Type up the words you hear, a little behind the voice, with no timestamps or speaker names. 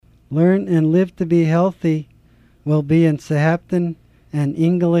Learn and live to be healthy will be in Sahaptin and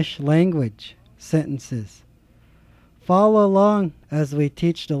English language sentences. Follow along as we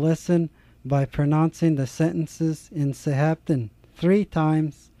teach the lesson by pronouncing the sentences in Sahaptin 3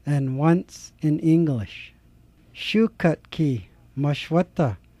 times and once in English. Shukatki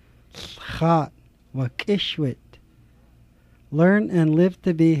mashwata khat wakishwit. Learn and live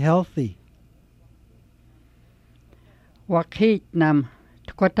to be healthy. Wakitnam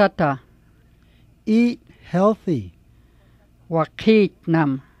tkotata. Eat healthy.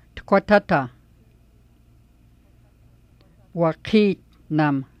 Wakitnam tkotata.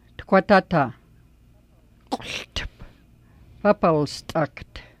 Wakitnam tkotata.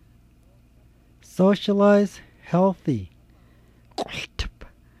 Papalstakt. Socialize healthy.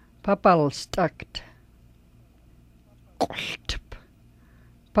 Papalstakt.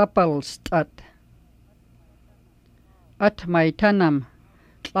 Papalstat. Atmaitanam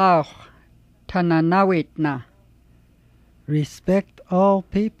tlauch tananawitna. Respect all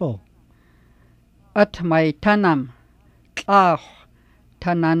people. Atmaitanam tlauch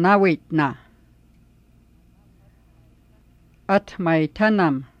tananawitna.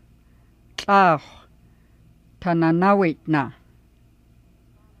 Atmaitanam tlauch tananawitna.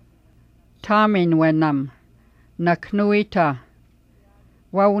 Taminwenam naknuita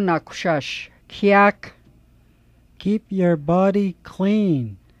waunakushash kiak. Keep your body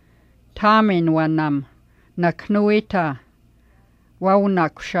clean. Taminwenam naknuita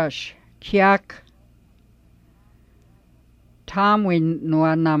waunakushash kiak.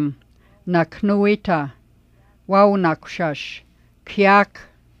 Tamwinwanam naknuita waunakushash kiak.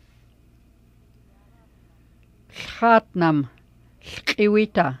 Khatnam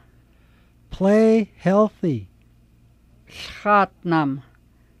skiwita. Play healthy. Khatnam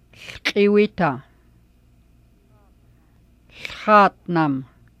skiwita. Khatnam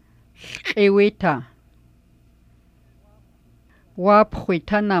skiwita.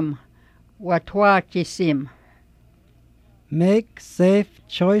 Waphuitanam watwakisim. Make safe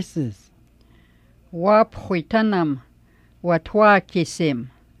choices. Waphuitanam watwakisim.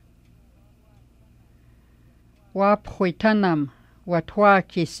 Waphuitanam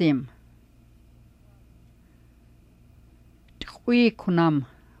watwakisim. Twikunam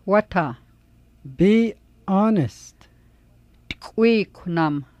wata. Be honest.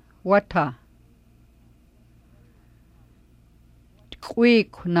 Twikunam wata.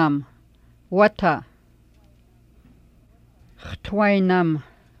 Twikunam wata. Twainam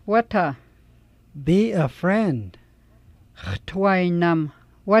wata. Be a friend. Twainam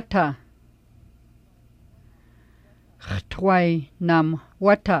wata. Twainam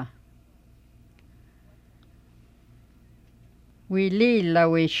wata. Wili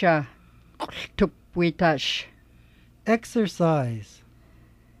lawisha tupwitash. Exercise.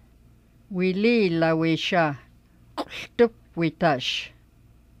 Wili lawisha tupwitash.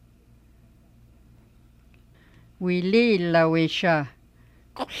 Wili lawisha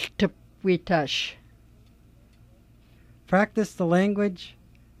tupwitash. Practice the language,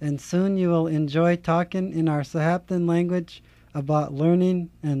 and soon you will enjoy talking in our Sahaptin language about learning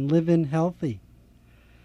and living healthy.